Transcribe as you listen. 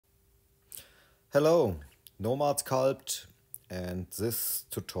Hello, Nomad Sculpt, and this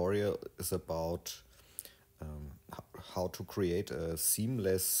tutorial is about how to create a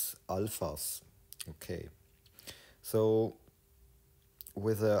seamless alphas. Okay, so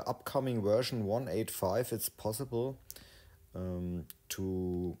with the upcoming version 1.85, it's possible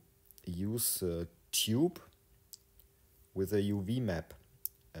to use a tube with a UV map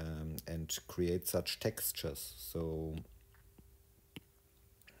and create such textures. So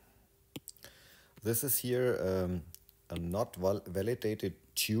this is here a not validated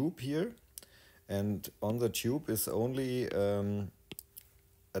tube here, and on the tube is only a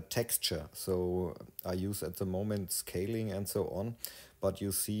texture. So I use at the moment scaling and so on, but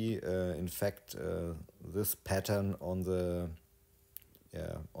you see in fact this pattern on the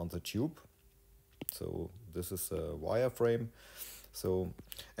tube. So this is a wireframe. So,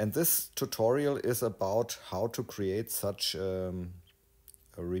 and this tutorial is about how to create such a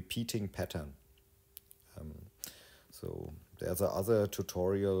repeating pattern. So there's another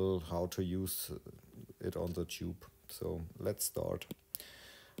tutorial how to use it on the tube. So let's start.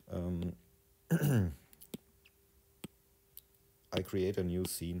 I create a new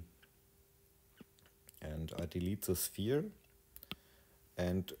scene and I delete the sphere,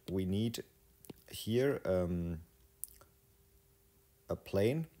 and we need here a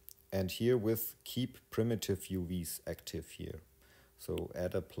plane, and here with keep primitive UVs active here. So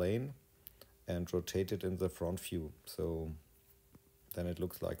add a plane and rotate it in the front view. So then it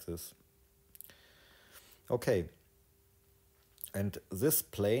looks like this. Okay. And this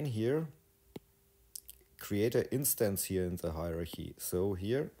plane here, create an instance here in the hierarchy. So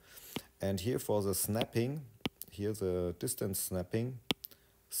here, and here for the snapping, here the distance snapping,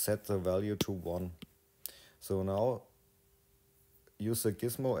 set the value to 1. So now use the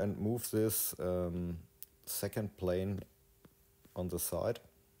gizmo and move this second plane on the side.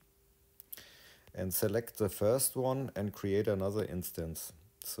 And select the first one and create another instance.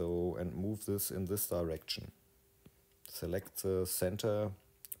 So, and move this in this direction. Select the center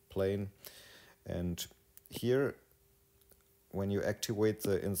plane, and here when you activate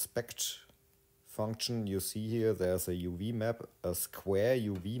the inspect function, you see here there's a UV map, a square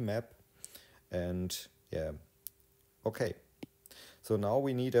UV map, and yeah, okay. So now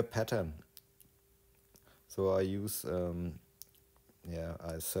we need a pattern. So I use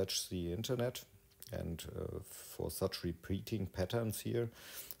I search the internet and for such repeating patterns here.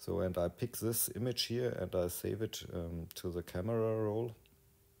 So, and I pick this image here and I save it to the camera roll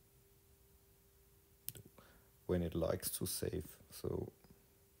when it likes to save. So,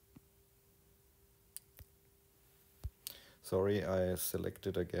 sorry, I select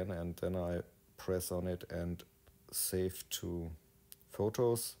it again and then I press on it and save to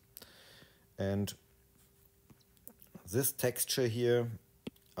photos. And this texture here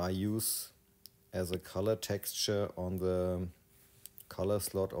I use as a color texture on the color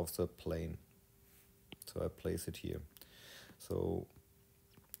slot of the plane. So I place it here. So,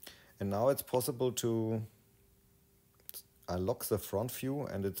 and now it's possible to, I lock the front view,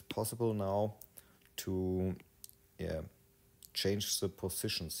 and it's possible now to change the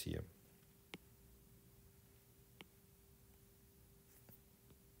positions here.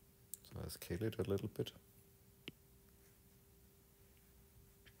 So I scale it a little bit.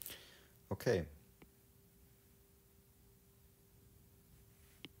 Okay.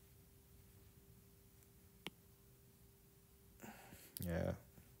 Yeah.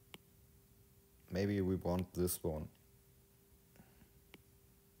 Maybe we want this one.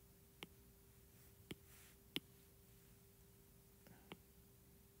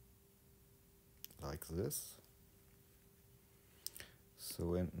 Like this.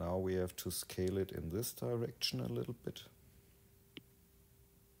 So, and now we have to scale it in this direction a little bit.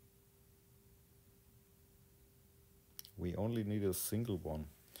 We only need a single one.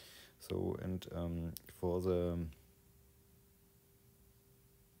 So, and for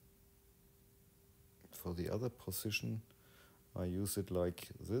the other position, I use it like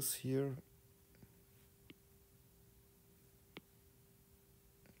this here.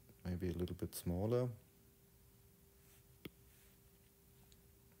 Maybe a little bit smaller.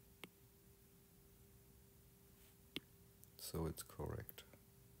 So it's correct.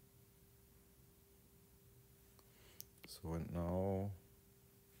 So, and now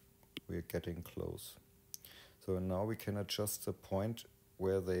we're getting close. So now we can adjust the point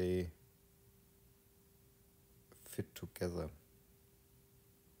where they fit together.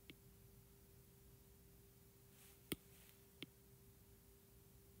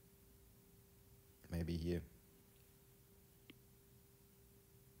 Maybe here.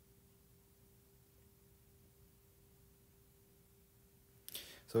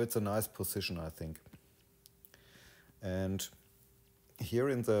 So it's a nice position, I think. And here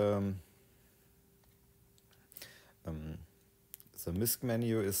in the MISC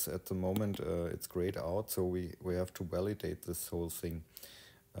menu is at the moment, it's grayed out, so we have to validate this whole thing.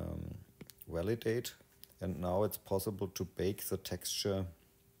 Validate, and now it's possible to bake the texture,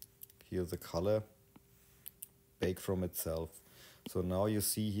 here the color, bake from itself. So now you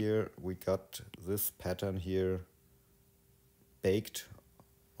see here, we got this pattern here baked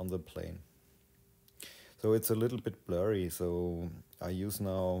on the plane. So it's a little bit blurry, so I use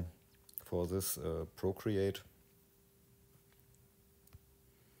now for this Procreate.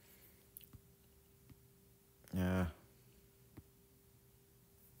 Yeah.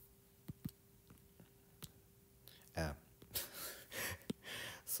 Ah.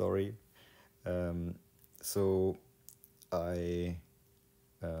 Sorry. So I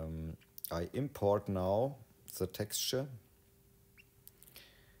import now the texture.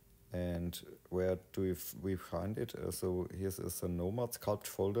 And where do we find it? So here's a Nomad Sculpt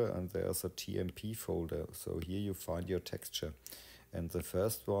folder, and there's a TMP folder. So here you find your texture. And the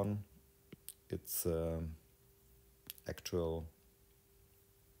first one, it's actual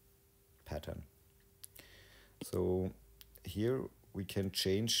pattern. So here we can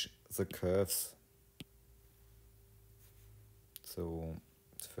change the curves. So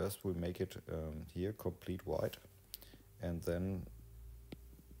first we make it here complete white, and then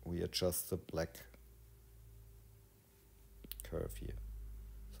we adjust the black curve here.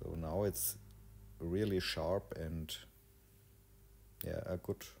 So now it's really sharp and yeah, a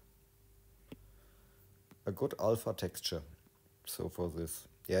good alpha texture. So for this,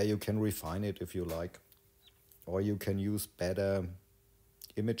 yeah, you can refine it if you like, or you can use better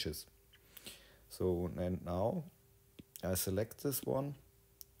images. So, and now I select this one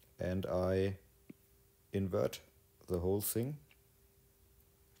and I invert the whole thing,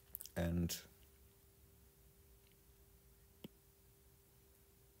 and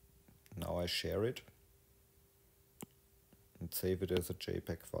now I share it and save it as a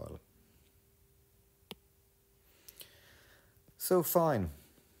JPEG file. So fine.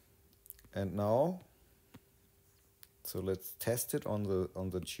 And now, so let's test it on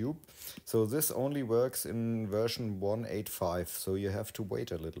the tube. So this only works in version 1.85, so you have to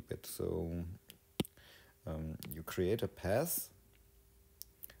wait a little bit. So you create a path,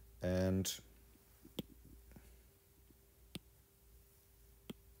 and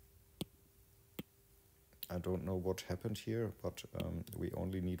I don't know what happened here, but we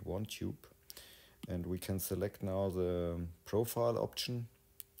only need one tube. And we can select now the profile option,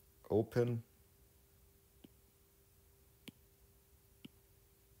 open.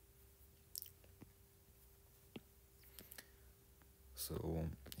 So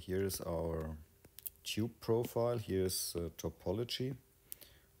here is our tube profile, here's topology.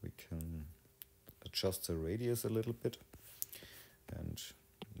 We can adjust the radius a little bit, and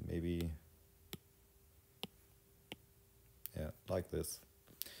maybe, yeah, like this.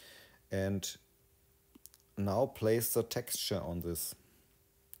 And now place the texture on this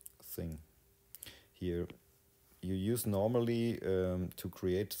thing. Here you use normally to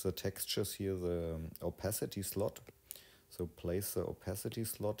create the textures here the opacity slot. So place the opacity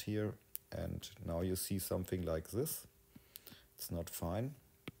slot here, and now you see something like this. It's not fine.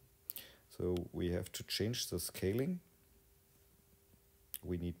 So we have to change the scaling.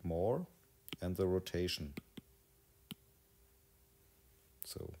 We need more, and the rotation.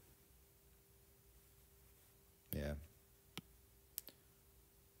 So yeah.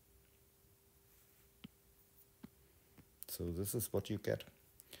 So this is what you get.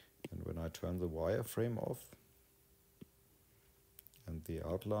 And when I turn the wireframe off and the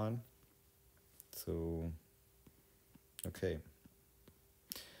outline, so okay.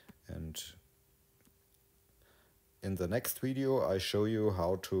 And in the next video I show you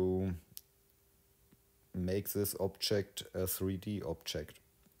how to make this object a 3D object.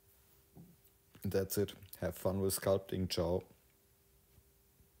 That's it. Have fun with sculpting. Ciao.